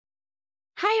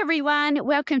Hi, everyone.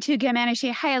 Welcome to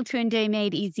Germanische Heilkunde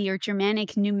Made Easy, or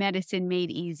Germanic New Medicine Made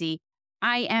Easy.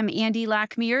 I am Andi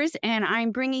Lockmeers, and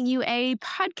I'm bringing you a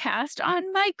podcast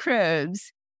on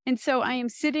microbes. And so I am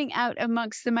sitting out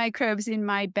amongst the microbes in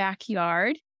my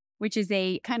backyard, which is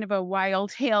a kind of a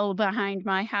wild hill behind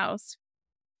my house.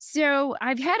 So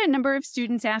I've had a number of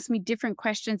students ask me different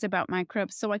questions about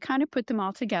microbes. So I kind of put them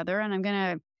all together, and I'm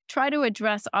going to try to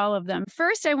address all of them.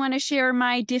 First, I want to share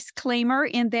my disclaimer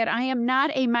in that I am not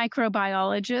a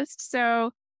microbiologist.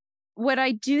 So what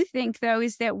I do think, though,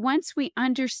 is that once we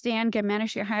understand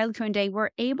Germanische Heilkunde, we're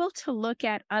able to look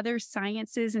at other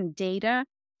sciences and data,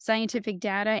 scientific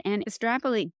data, and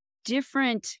extrapolate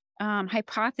different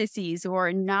hypotheses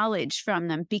or knowledge from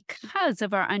them because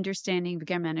of our understanding of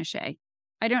Germanische.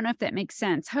 I don't know if that makes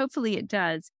sense. Hopefully it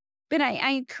does. But I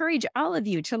encourage all of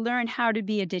you to learn how to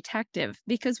be a detective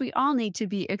because we all need to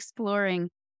be exploring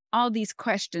all these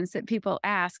questions that people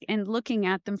ask and looking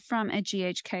at them from a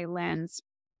GHK lens.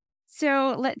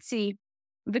 So let's see.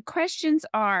 The questions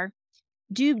are,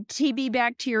 do TB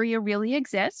bacteria really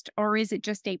exist, or is it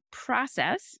just a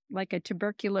process, like a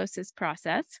tuberculosis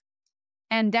process?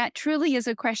 And that truly is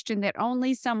a question that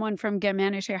only someone from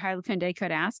Germanische Heilkunde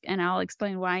could ask, and I'll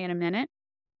explain why in a minute.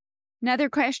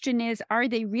 Another question is, are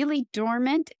they really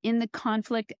dormant in the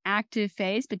conflict active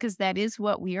phase? Because that is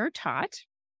what we are taught.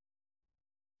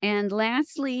 And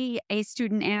lastly, a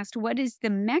student asked, what is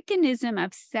the mechanism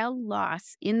of cell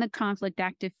loss in the conflict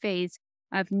active phase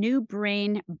of new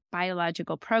brain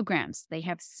biological programs? They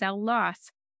have cell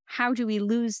loss. How do we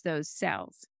lose those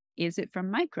cells? Is it from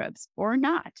microbes or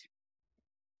not?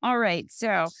 All right,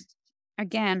 so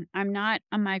again, I'm not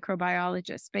a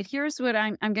microbiologist, but here's what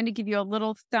I'm going to give you a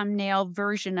little thumbnail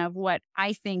version of what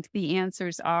I think the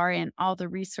answers are and all the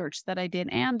research that I did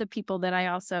and the people that I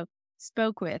also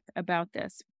spoke with about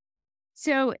this.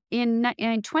 So in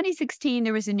 2016,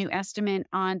 there was a new estimate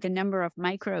on the number of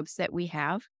microbes that we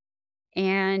have.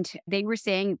 And they were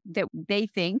saying that they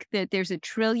think that there's 1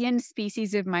 trillion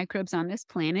species of microbes on this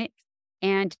planet,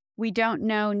 and we don't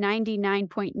know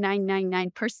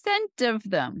 99.999% of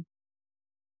them.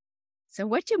 So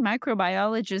what do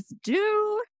microbiologists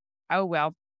do? Oh,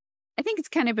 well, I think it's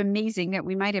kind of amazing that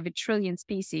we might have 1 trillion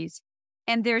species.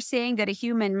 And they're saying that a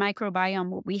human microbiome,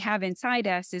 what we have inside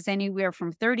us, is anywhere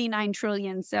from 39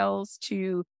 trillion cells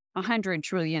to 100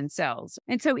 trillion cells.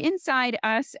 And so inside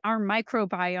us, our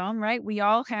microbiome, right? We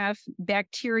all have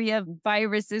bacteria,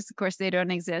 viruses. Of course, they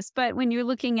don't exist. But when you're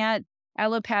looking at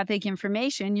allopathic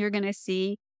information, you're going to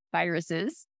see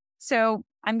viruses. So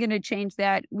I'm going to change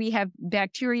that. We have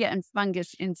bacteria and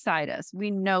fungus inside us.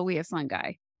 We know we have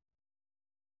fungi.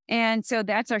 And so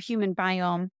that's our human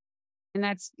biome. And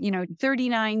that's,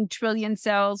 39 trillion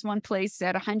cells, one place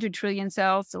at 100 trillion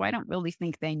cells. So I don't really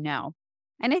think they know.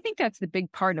 And I think that's the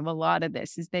big part of a lot of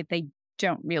this is that they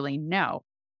don't really know.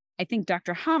 I think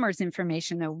Dr. Hammer's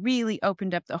information, though, really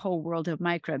opened up the whole world of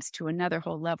microbes to another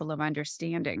whole level of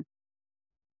understanding.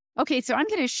 Okay, so I'm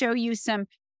going to show you some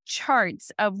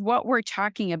charts of what we're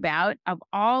talking about of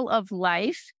all of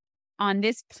life on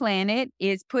this planet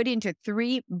is put into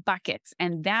 3 buckets,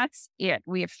 and that's it.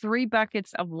 We have 3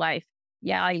 buckets of life.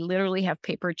 Yeah, I literally have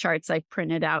paper charts I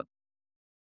printed out.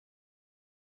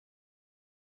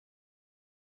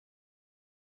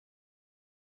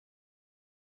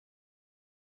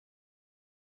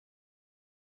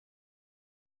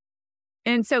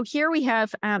 And so here we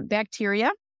have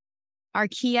bacteria,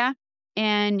 archaea,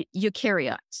 and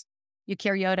eukaryotes.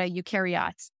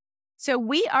 Eukaryotes. So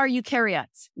we are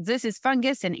eukaryotes. This is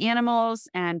fungus and animals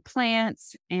and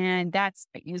plants. And that's,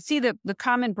 you see the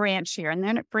common branch here. And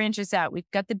then it branches out. We've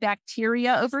got the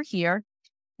bacteria over here.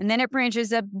 And then it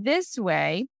branches up this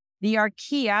way. The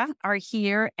archaea are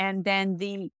here. And then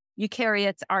the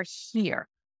eukaryotes are here.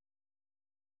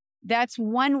 That's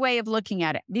one way of looking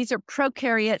at it. These are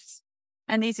prokaryotes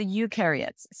and these are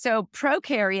eukaryotes. So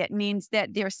prokaryote means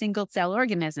that they're single cell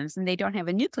organisms and they don't have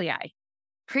a nuclei.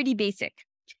 Pretty basic.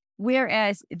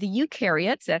 Whereas the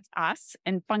eukaryotes, that's us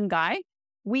and fungi,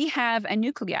 we have a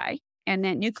nuclei, and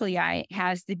that nuclei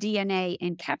has the DNA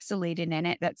encapsulated in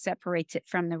it that separates it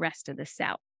from the rest of the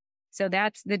cell. So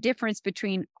that's the difference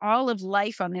between all of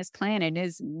life on this planet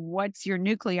is what's your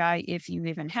nuclei if you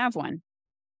even have one.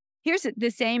 Here's the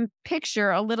same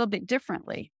picture a little bit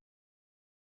differently.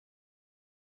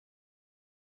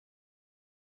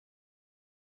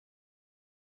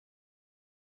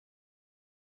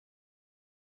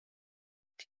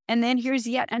 And then here's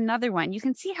yet another one. You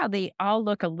can see how they all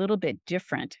look a little bit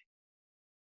different.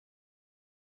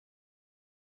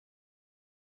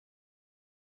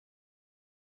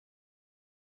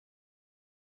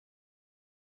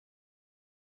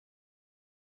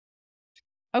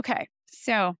 Okay,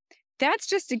 so that's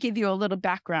just to give you a little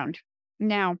background.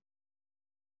 Now,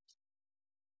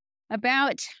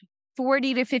 about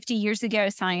 40 to 50 years ago,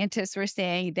 scientists were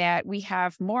saying that we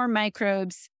have more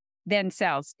microbes than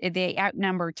cells. They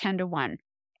outnumber 10 to 1.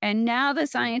 And now the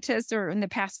scientists are in the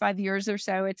past 5 years or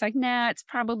so, it's like, nah, it's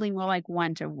probably more like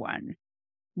 1 to 1,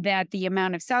 that the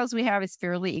amount of cells we have is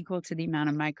fairly equal to the amount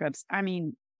of microbes. I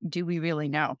mean, do we really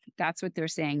know? That's what they're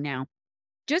saying now.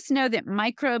 Just know that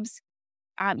microbes,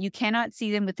 you cannot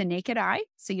see them with the naked eye,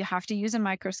 so you have to use a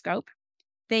microscope.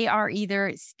 They are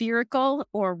either spherical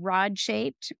or rod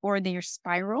shaped, or they're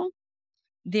spiral.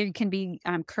 They can be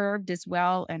curved as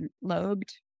well and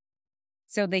lobed,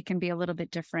 so they can be a little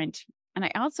bit different. And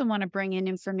I also want to bring in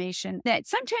information that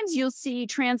sometimes you'll see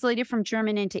translated from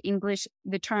German into English,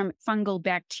 the term fungal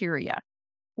bacteria.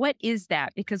 What is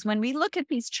that? Because when we look at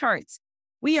these charts,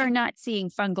 we are not seeing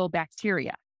fungal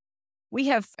bacteria. We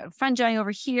have fungi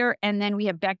over here, and then we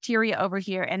have bacteria over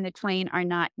here, and the twain are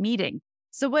not meeting.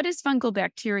 So what is fungal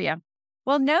bacteria?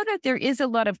 Well, know that there is a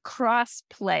lot of cross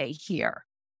play here.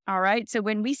 All right. So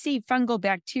when we see fungal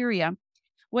bacteria,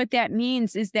 what that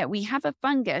means is that we have a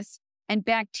fungus and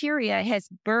bacteria has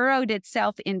burrowed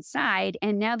itself inside,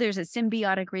 and now there's a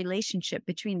symbiotic relationship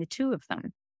between the two of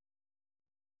them.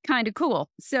 Kind of cool.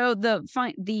 So the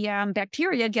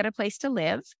bacteria get a place to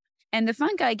live, and the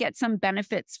fungi get some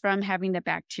benefits from having the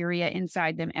bacteria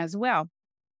inside them as well.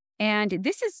 And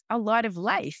this is a lot of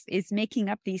life, is making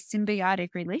up these symbiotic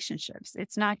relationships.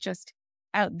 It's not just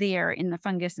out there in the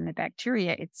fungus and the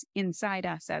bacteria, it's inside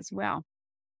us as well.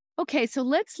 Okay, so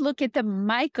let's look at the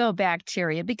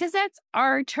mycobacteria, because that's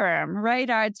our term, right?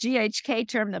 Our GHK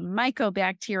term, the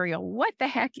mycobacteria. What the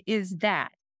heck is that?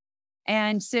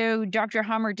 And so Dr.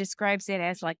 Hammer describes it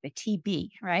as like the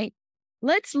TB, right?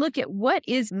 Let's look at what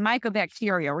is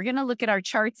mycobacteria. We're going to look at our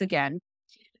charts again.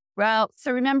 Well,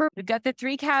 so remember, we've got the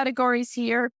 3 categories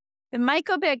here. The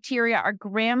mycobacteria are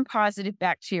gram-positive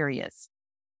bacteria.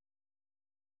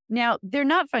 Now, they're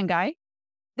not fungi.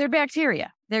 They're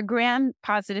bacteria. They're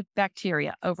gram-positive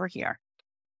bacteria over here.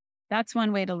 That's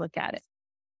one way to look at it.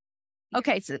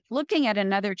 Okay, so looking at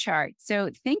another chart. So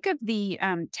think of the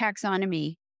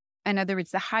taxonomy. In other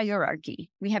words, the hierarchy.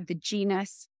 We have the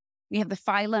genus, we have the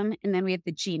phylum, and then we have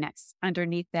the genus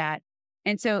underneath that.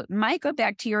 And so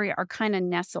mycobacteria are kind of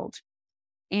nestled.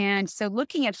 And so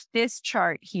looking at this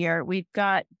chart here, we've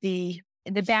got the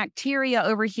bacteria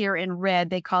over here in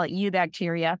red. They call it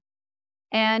eubacteria.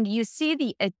 And you see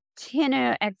the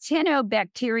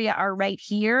actinobacteria are right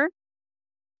here.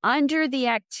 Under the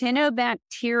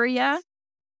actinobacteria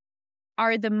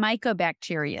are the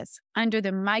mycobacteria. Under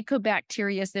the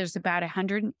mycobacteria, there's about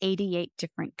 188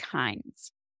 different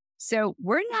kinds. So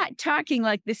we're not talking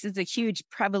like this is a huge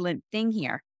prevalent thing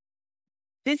here.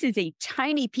 This is a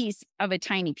tiny piece of a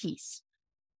tiny piece.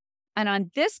 And on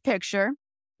this picture,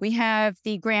 we have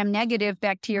the gram-negative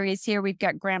bacteria here. We've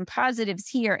got gram-positives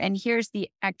here. And here's the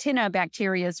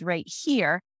actinobacteria right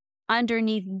here.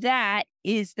 Underneath that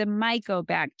is the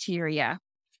mycobacteria.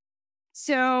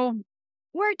 So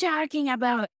we're talking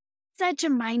about such a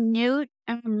minute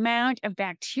amount of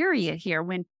bacteria here,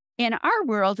 when in our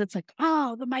world, it's like,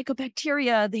 oh, the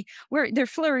mycobacteria, they're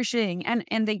flourishing. And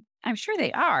I'm sure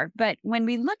they are. But when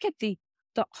we look at the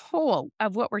whole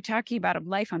of what we're talking about of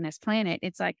life on this planet,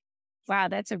 it's like, wow,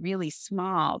 that's a really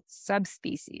small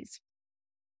subspecies.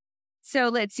 So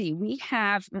let's see, we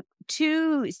have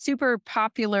 2 super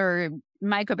popular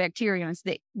mycobacteriums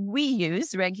that we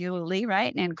use regularly,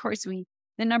 right? And of course,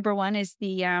 the number one is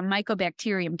the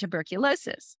Mycobacterium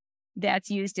tuberculosis.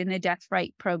 That's used in the death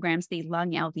right programs, the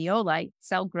lung alveoli,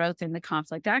 cell growth in the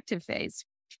conflict active phase.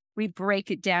 We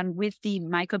break it down with the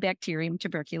Mycobacterium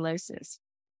tuberculosis.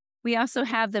 We also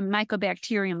have the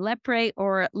Mycobacterium leprae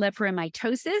or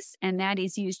lepramytosis, and that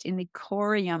is used in the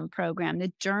corium program,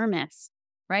 the dermis,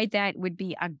 right? That would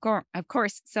be, of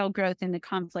course, cell growth in the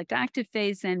conflict active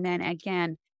phase. And then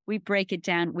again, we break it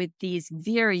down with these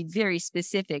very, very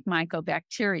specific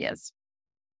mycobacteria.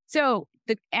 So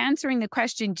answering the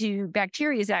question, do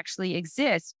bacteria actually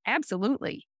exist?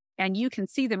 Absolutely. And you can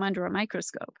see them under a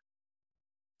microscope.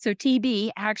 So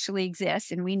TB actually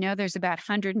exists, and we know there's about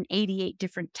 188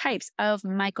 different types of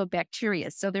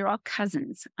mycobacteria. So they're all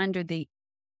cousins under the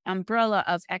umbrella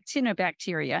of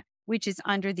actinobacteria, which is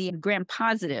under the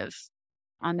gram-positive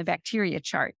on the bacteria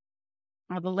chart,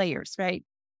 all the layers, right?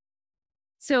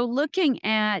 So looking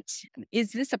at,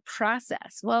 is this a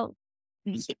process? Well,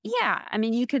 yeah, I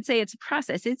mean, you could say it's a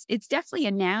process. It's definitely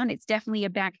a noun. It's definitely a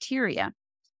bacteria.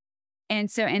 And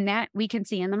that we can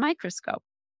see in the microscope.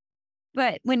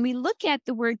 But when we look at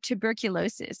the word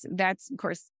tuberculosis, that's, of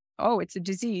course, oh, it's a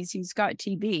disease. He's got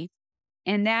TB.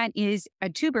 And that is a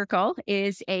tubercle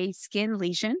is a skin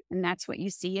lesion, and that's what you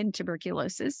see in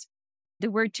tuberculosis. The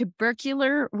word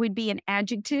tubercular would be an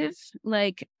adjective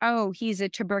like, oh, he's a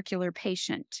tubercular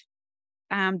patient.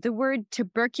 The word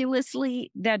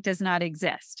tuberculously, that does not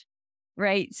exist,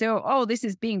 right? So, oh, this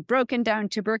is being broken down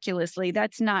tuberculously.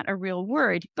 That's not a real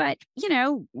word. But,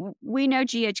 we know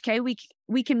GHK,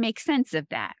 we can make sense of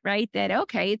that, right? That,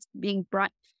 okay, it's being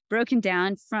broken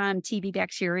down from TB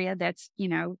bacteria that's,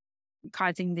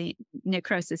 causing the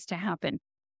necrosis to happen.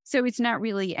 So it's not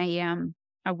really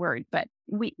a word, but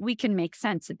we can make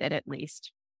sense of it at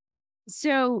least.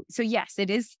 So yes, it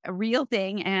is a real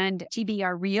thing, and TB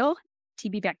are real.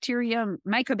 TB bacterium,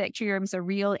 mycobacteriums are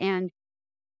real. And,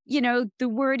 the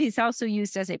word is also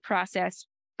used as a process,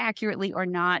 accurately or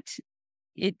not.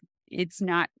 It's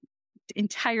not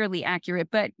entirely accurate,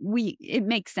 but it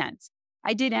makes sense.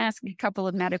 I did ask a couple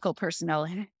of medical personnel,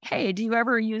 hey, do you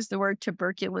ever use the word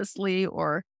tuberculously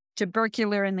or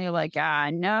tubercular? And they're like,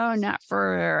 no, not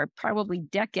for probably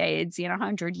decades,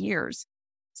 100 years.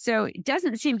 So it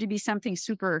doesn't seem to be something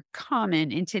super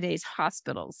common in today's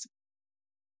hospitals,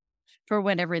 for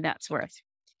whatever that's worth.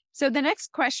 So the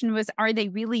next question was, are they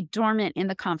really dormant in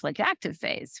the conflict active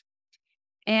phase?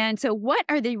 And so what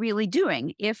are they really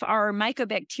doing? If our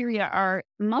mycobacteria are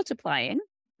multiplying,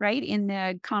 right, in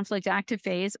the conflict active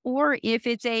phase, or if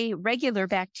it's a regular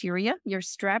bacteria, your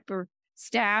strep or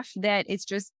staph, that it's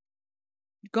just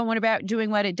going about doing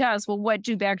what it does, well, what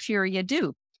do bacteria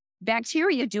do?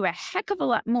 Bacteria do a heck of a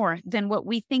lot more than what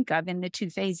we think of in the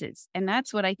two phases. And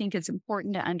that's what I think is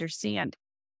important to understand.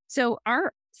 So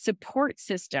our support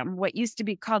system, what used to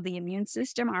be called the immune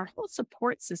system, our whole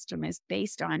support system is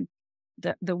based on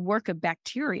the work of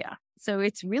bacteria. So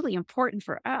it's really important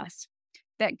for us.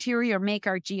 Bacteria make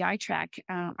our GI tract,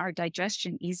 our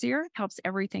digestion easier, helps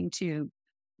everything to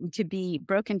be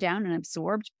broken down and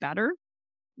absorbed better.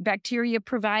 Bacteria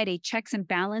provide a checks and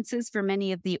balances for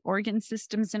many of the organ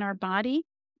systems in our body.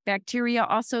 Bacteria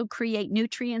also create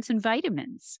nutrients and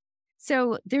vitamins.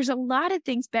 So there's a lot of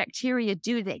things bacteria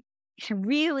do that can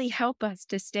really help us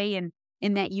to stay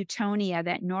in that eutonia,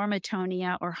 that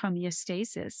normatonia or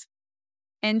homeostasis.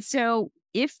 And so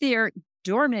if they're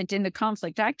dormant in the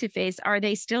conflict active phase, are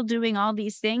they still doing all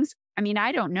these things? I mean,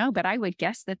 I don't know, but I would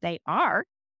guess that they are,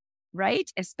 right?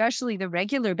 Especially the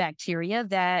regular bacteria,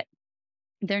 that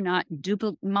they're not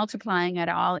multiplying at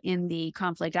all in the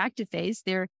conflict active phase.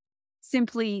 They're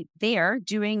simply there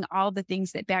doing all the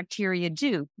things that bacteria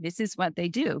do. This is what they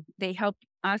do. They help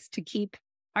us to keep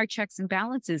our checks and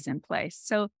balances in place.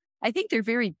 So I think they're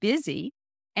very busy.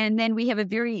 And then we have a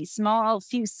very small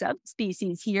few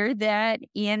subspecies here that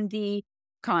in the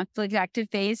conflict active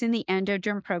phase, in the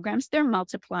endoderm programs, they're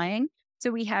multiplying.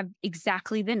 So we have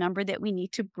exactly the number that we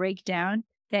need to break down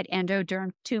that endoderm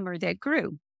tumor that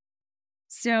grew.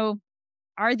 So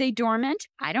are they dormant?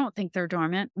 I don't think they're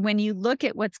dormant. When you look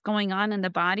at what's going on in the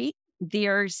body,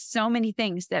 there's so many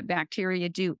things that bacteria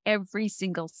do every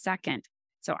single second.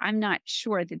 So I'm not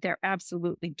sure that they're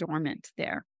absolutely dormant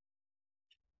there.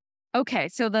 Okay,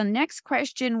 so the next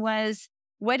question was,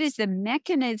 what is the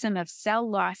mechanism of cell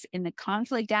loss in the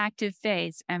conflict active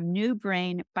phase of new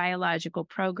brain biological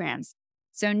programs?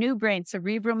 So new brain,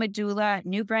 cerebral medulla,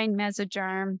 new brain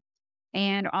mesoderm,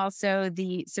 and also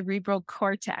the cerebral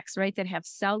cortex, right, that have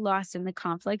cell loss in the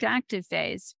conflict active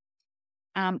phase.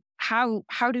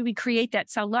 How do we create that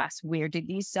cell loss? Where did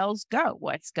these cells go?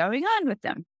 What's going on with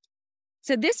them?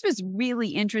 So this was really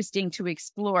interesting to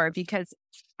explore because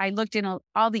I looked in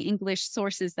all the English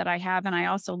sources that I have, and I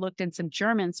also looked in some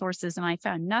German sources, and I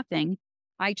found nothing.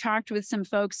 I talked with some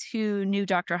folks who knew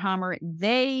Dr. Hammer.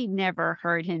 They never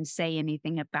heard him say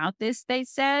anything about this. They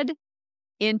said,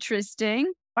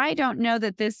 interesting. I don't know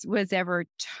that this was ever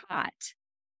taught.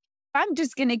 I'm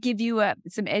just going to give you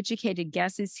some educated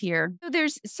guesses here. So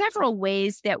there's several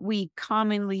ways that we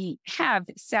commonly have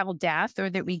cell death or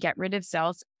that we get rid of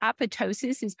cells.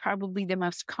 Apoptosis is probably the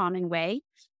most common way.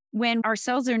 When our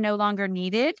cells are no longer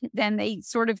needed, then they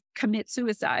sort of commit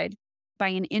suicide by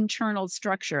an internal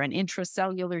structure, an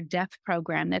intracellular death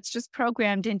program that's just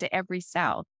programmed into every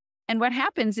cell. And what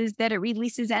happens is that it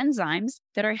releases enzymes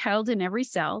that are held in every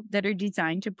cell that are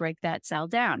designed to break that cell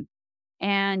down.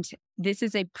 And this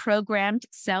is a programmed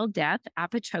cell death,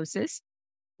 apoptosis.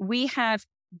 We have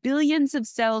billions of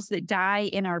cells that die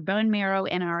in our bone marrow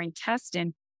and our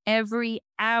intestine every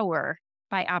hour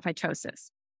by apoptosis.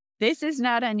 This is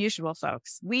not unusual,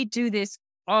 folks. We do this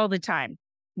all the time,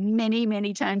 many,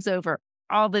 many times over,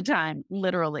 all the time,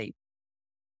 literally.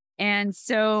 And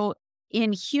so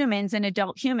in humans and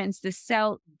adult humans, the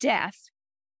cell death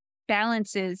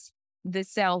balances the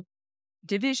cell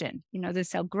division, the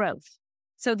cell growth.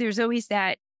 So there's always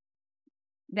that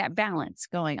balance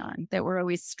going on that we're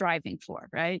always striving for,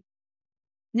 right?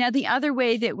 Now, the other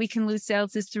way that we can lose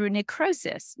cells is through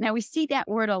necrosis. Now, we see that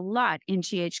word a lot in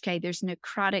GHK. There's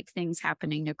necrotic things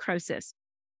happening, necrosis.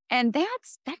 And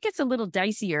that gets a little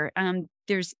dicier.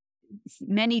 There's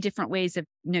many different ways of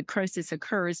necrosis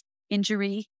occurs.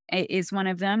 Injury is one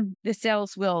of them. The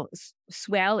cells will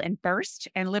swell and burst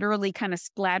and literally kind of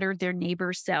splatter their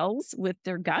neighbor cells with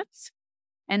their guts.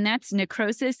 And that's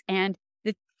necrosis. And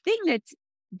the thing that's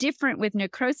different with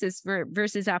necrosis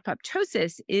versus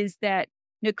apoptosis is that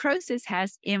necrosis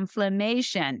has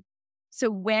inflammation. So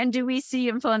when do we see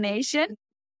inflammation?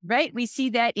 Right? We see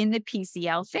that in the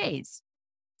PCL phase.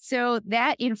 So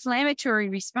that inflammatory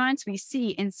response we see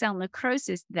in cell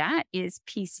necrosis, that is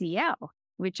PCL,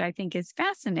 which I think is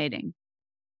fascinating.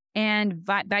 And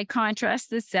by contrast,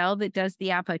 the cell that does the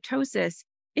apoptosis,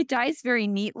 it dies very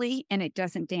neatly and it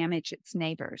doesn't damage its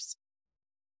neighbors.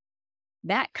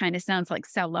 That kind of sounds like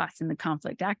cell loss in the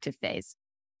conflict active phase.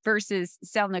 Versus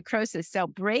cell necrosis, cell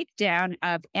breakdown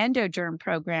of endoderm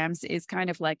programs is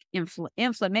kind of like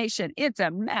inflammation. It's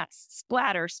a mess,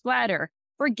 splatter, splatter.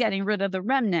 We're getting rid of the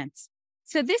remnants.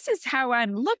 So this is how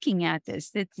I'm looking at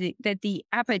this, that the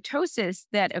apoptosis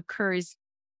that occurs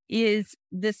is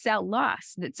the cell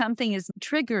loss, that something is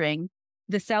triggering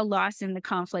the cell loss in the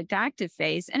conflict active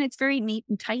phase, and it's very neat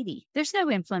and tidy. There's no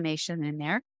inflammation in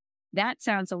there. That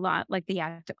sounds a lot like the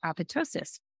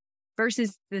apoptosis.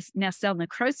 Versus this cell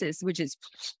necrosis, which is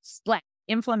splat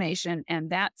inflammation.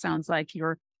 And that sounds like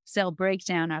your cell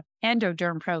breakdown of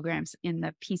endoderm programs in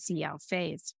the PCL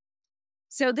phase.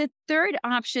 So the third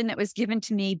option that was given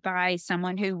to me by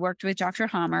someone who worked with Dr.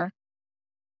 Hammer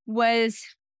was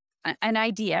an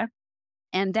idea.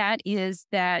 And that is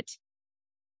that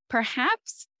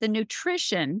perhaps the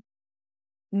nutrition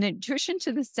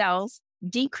to the cells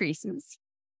decreases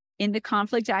in the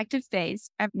conflict active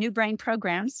phase of new brain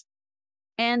programs.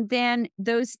 And then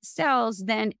those cells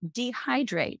then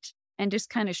dehydrate and just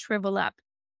kind of shrivel up.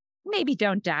 Maybe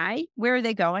don't die. Where are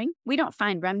they going? We don't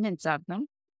find remnants of them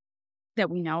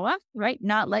that we know of, right?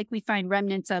 Not like we find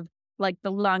remnants of like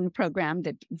the lung program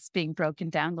that's being broken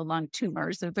down, the lung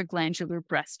tumors or the glandular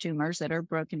breast tumors that are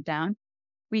broken down.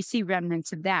 We see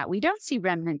remnants of that. We don't see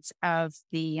remnants of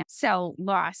the cell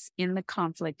loss in the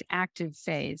conflict active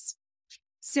phase.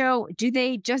 So do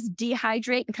they just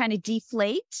dehydrate and kind of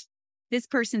deflate? This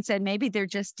person said maybe they're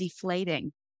just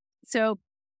deflating. So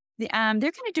they're going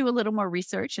to do a little more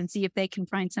research and see if they can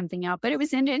find something out. But it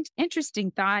was an interesting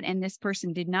thought. And this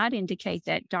person did not indicate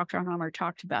that Dr. Hammer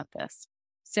talked about this.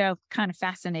 So kind of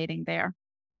fascinating there.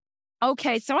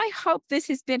 Okay, so I hope this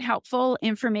has been helpful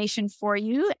information for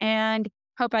you and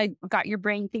hope I got your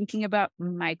brain thinking about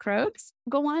microbes.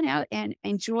 Go on out and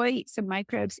enjoy some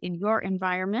microbes in your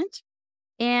environment.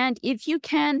 And if you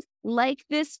can like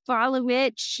this, follow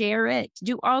it, share it,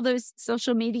 do all those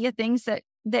social media things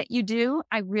that you do,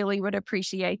 I really would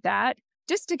appreciate that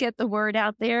just to get the word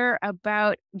out there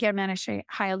about Germanische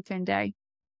Heilkunde.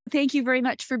 Thank you very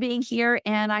much for being here,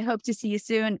 and I hope to see you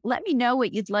soon. Let me know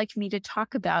what you'd like me to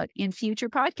talk about in future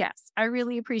podcasts. I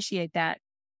really appreciate that.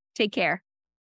 Take care.